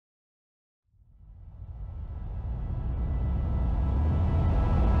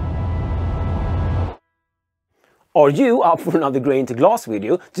Are you up for another grain to glass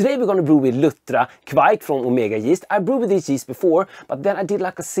video? Today we're going to brew with Lutra Kveik from Omega Yeast. I brewed with this yeast before, but then I did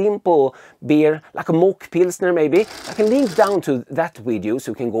like a simple beer, like a mock pilsner maybe. I can link down to that video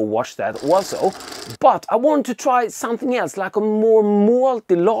so you can go watch that also. But I want to try something else, like a more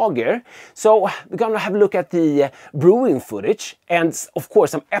malty lager. So we're going to have a look at the brewing footage and of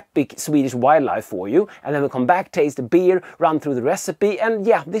course some epic Swedish wildlife for you. And then we'll come back, taste the beer, run through the recipe. And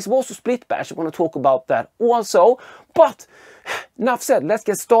yeah, this was a split batch. I want to talk about that also. But enough said, let's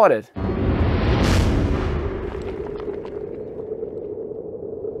get started.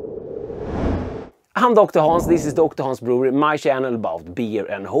 I'm Dr. Hans, this is Dr. Hans Brewery, my channel about beer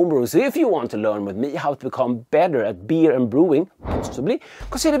and homebrewing. So if you want to learn with me how to become better at beer and brewing, possibly,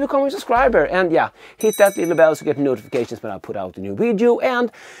 consider becoming a subscriber. And yeah, hit that little bell to get notifications when I put out a new video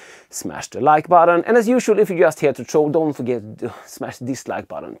and smash the like button. And as usual, if you're just here to troll, don't forget to smash the dislike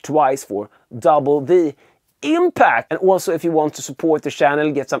button twice for double the impact. And also if you want to support the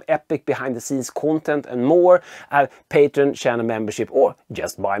channel, get some epic behind the scenes content and more, I have Patreon, channel membership, or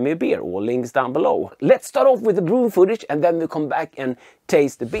just buy me a beer. All links down below. Let's start off with the brew footage and then we'll come back and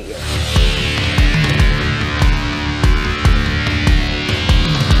taste the beer.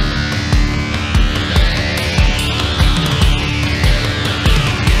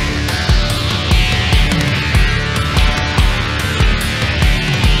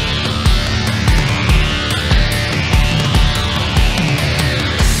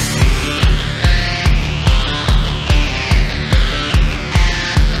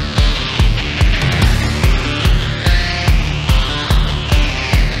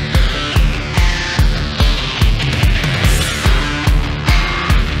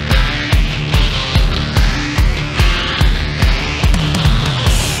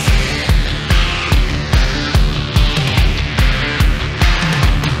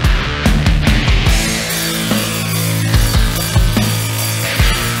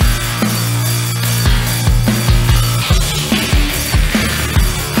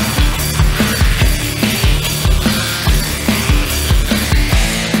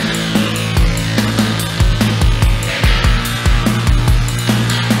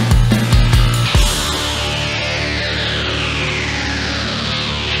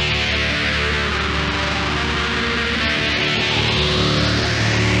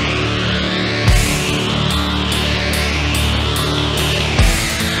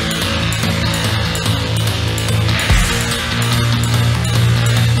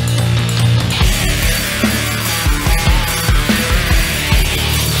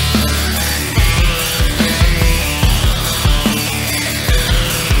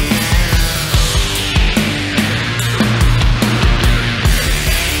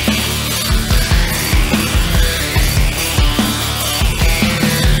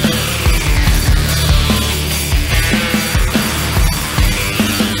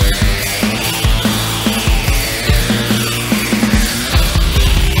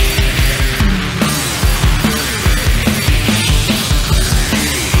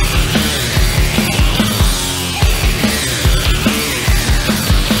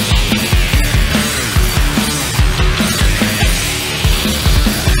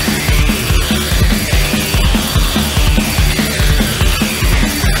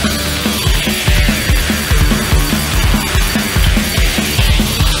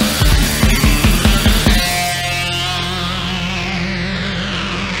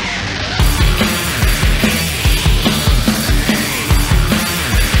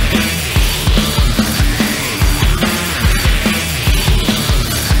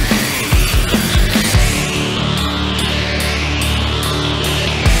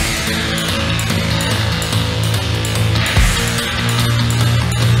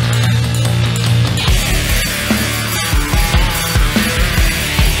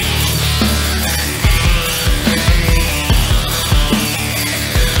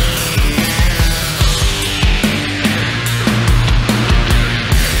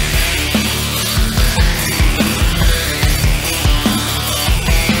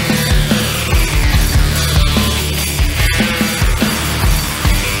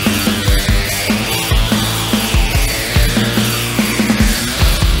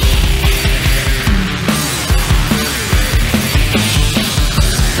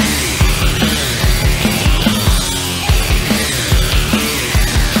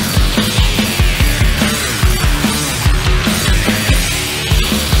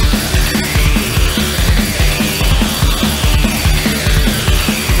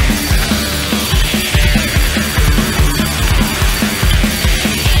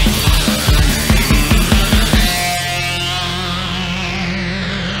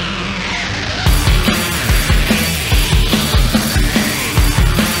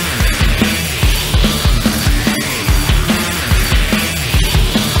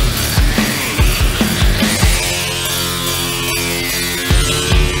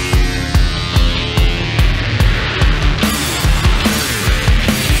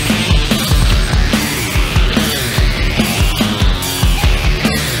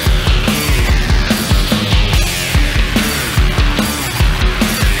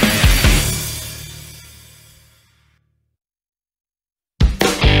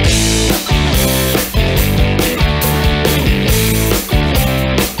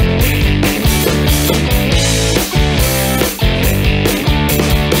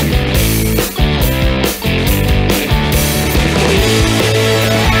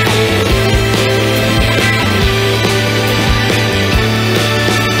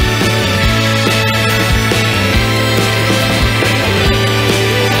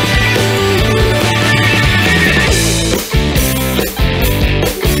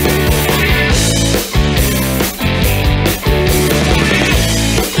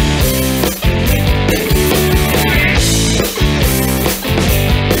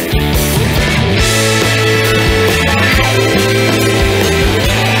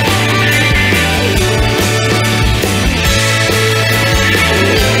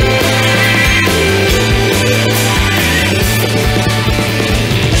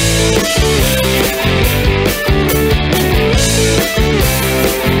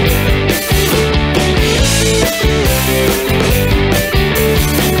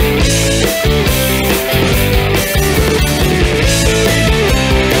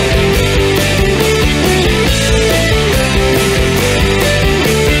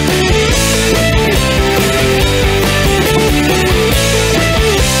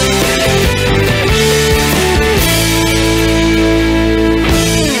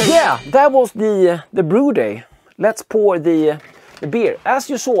 that was the brew day. Let's pour the beer. As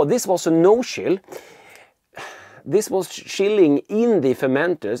you saw, this was a no chill. This was chilling in the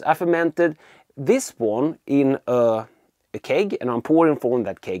fermenters. I fermented this one in a keg, and I'm pouring from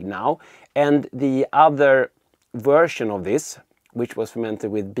that keg now. And the other version of this, which was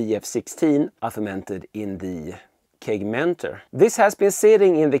fermented with BF16, I fermented in the kegmenter. This has been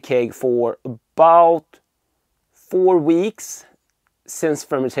sitting in the keg for about 4 weeks since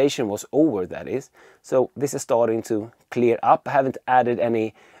fermentation was over, that is. So this is starting to clear up. I haven't added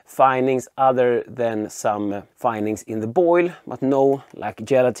any findings other than some findings in the boil, but no like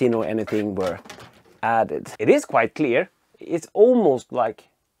gelatin or anything were added. It is quite clear. It's almost like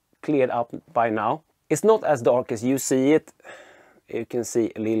cleared up by now. It's not as dark as you see it. You can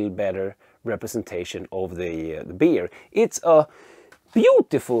see a little better representation of the beer. It's a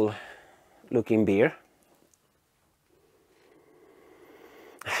beautiful looking beer.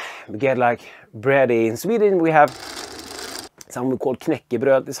 We get like bready. In Sweden we have something called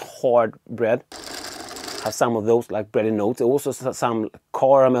knäckebröd, this hard bread. Have some of those like bready notes. Also some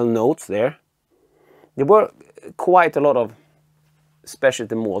caramel notes there. There were quite a lot of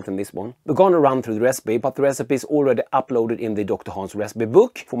specialty malt in this one. We're gonna run through the recipe, but the recipe is already uploaded in the DrHans recipe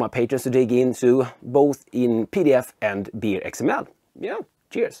book for my patrons to dig into, both in PDF and beer XML. Yeah,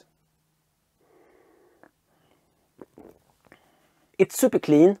 cheers. It's super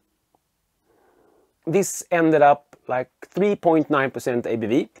clean. This ended up like 3.9%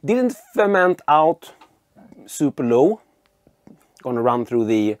 ABV. Didn't ferment out super low. Gonna run through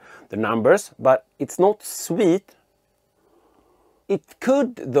the numbers, but it's not sweet. It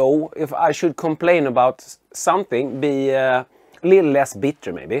could, though, if I should complain about something, be a little less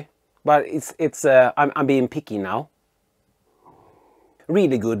bitter maybe. But I'm being picky now.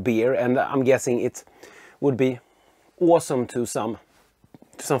 Really good beer, and I'm guessing it would be awesome to some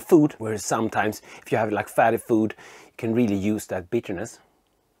food, where sometimes if you have like fatty food, you can really use that bitterness.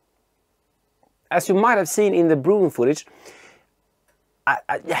 As you might have seen in the brewing footage,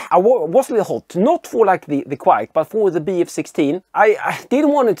 I was a little hot, not for like the Kveik, but for the BF16. I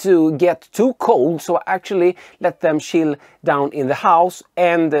didn't want it to get too cold, so I actually let them chill down in the house.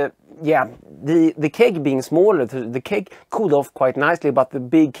 And yeah, the keg being smaller, the keg cooled off quite nicely, but the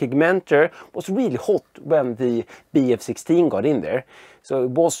big kegmenter was really hot when the BF16 got in there. So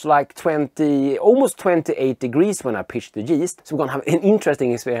it was like almost 28 degrees when I pitched the yeast. So we're gonna have an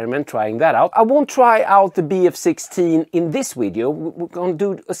interesting experiment trying that out. I won't try out the BF16 in this video. We're gonna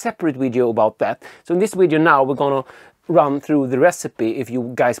do a separate video about that. So in this video now, we're gonna run through the recipe if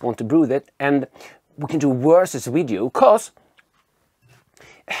you guys want to brew that. And we can do versus video, because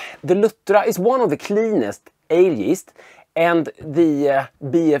the Lutra is one of the cleanest ale yeast, and the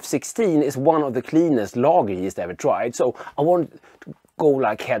BF16 is one of the cleanest lager yeast I ever tried. So I want to go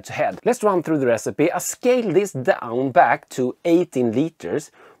like head to head. Let's run through the recipe. I scaled this down back to 18 liters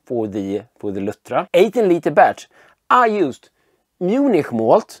for the Lutra. 18 liter batch. I used Munich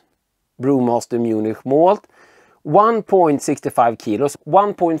malt, Brewmaster Munich malt, 1.65 kilos,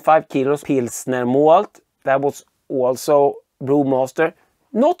 1.5 kilos Pilsner malt. That was also Brewmaster.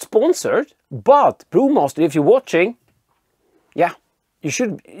 Not sponsored, but Brewmaster, if you're watching, yeah, you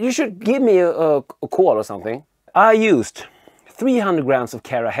should give me a call or something. I used 300 grams of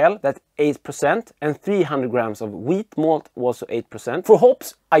Carahel, that's 8%, and 300 grams of wheat malt, also 8%. For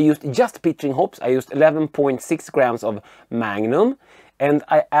hops, I used just pitching hops. I used 11.6 grams of Magnum, and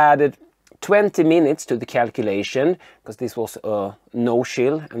I added 20 minutes to the calculation, because this was a no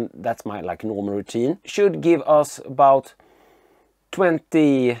chill, and that's my like normal routine. Should give us about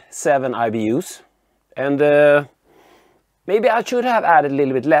 27 IBUs, and maybe I should have added a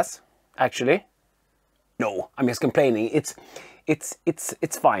little bit less, actually. No, I'm just complaining. It's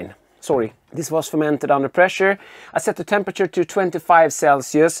fine. Sorry. This was fermented under pressure. I set the temperature to 25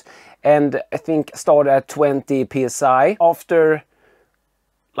 Celsius, and I think started at 20 psi. After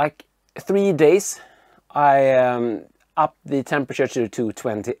like 3 days, I upped the temperature to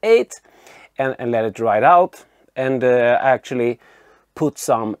 28 and let it dry out, and actually put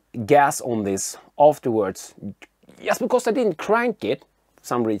some gas on this afterwards, just because I didn't crank it for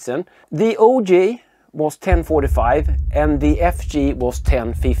some reason. The OG was 1045 and the FG was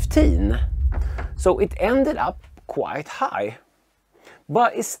 1015. So it ended up quite high,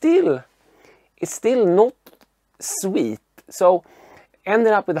 but it's still not sweet. So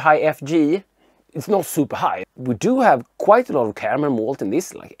ended up with a high FG. It's not super high. We do have quite a lot of caramel malt in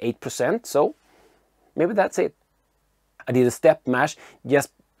this, like 8%, so maybe that's it. I did a step mash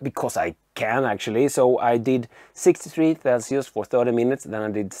just because I can actually. So I did 63 Celsius for 30 minutes, then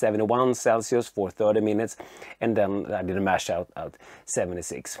I did 71 Celsius for 30 minutes, and then I did a mash out at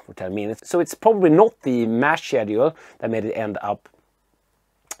 76 for 10 minutes. So it's probably not the mash schedule that made it end up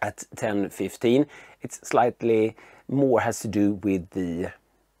at 10:15. It's slightly more has to do with the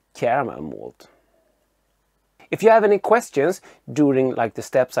caramel malt. If you have any questions during like the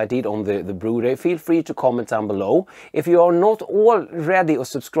steps I did on the brewery, feel free to comment down below. If you are not already a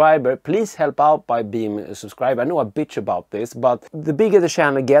subscriber, please help out by being a subscriber. I know I bitch about this, but the bigger the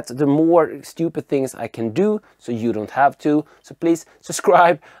channel gets, the more stupid things I can do, so you don't have to. So please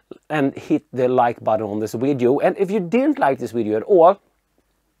subscribe and hit the like button on this video. And if you didn't like this video at all,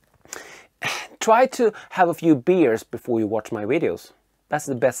 try to have a few beers before you watch my videos. That's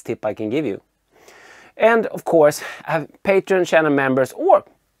the best tip I can give you. And of course, I have Patreon channel members, or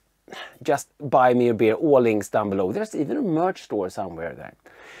just buy me a beer. All links down below. There's even a merch store somewhere there.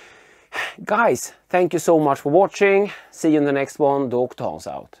 Guys, thank you so much for watching. See you in the next one. DrHans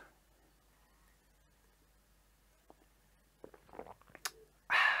out.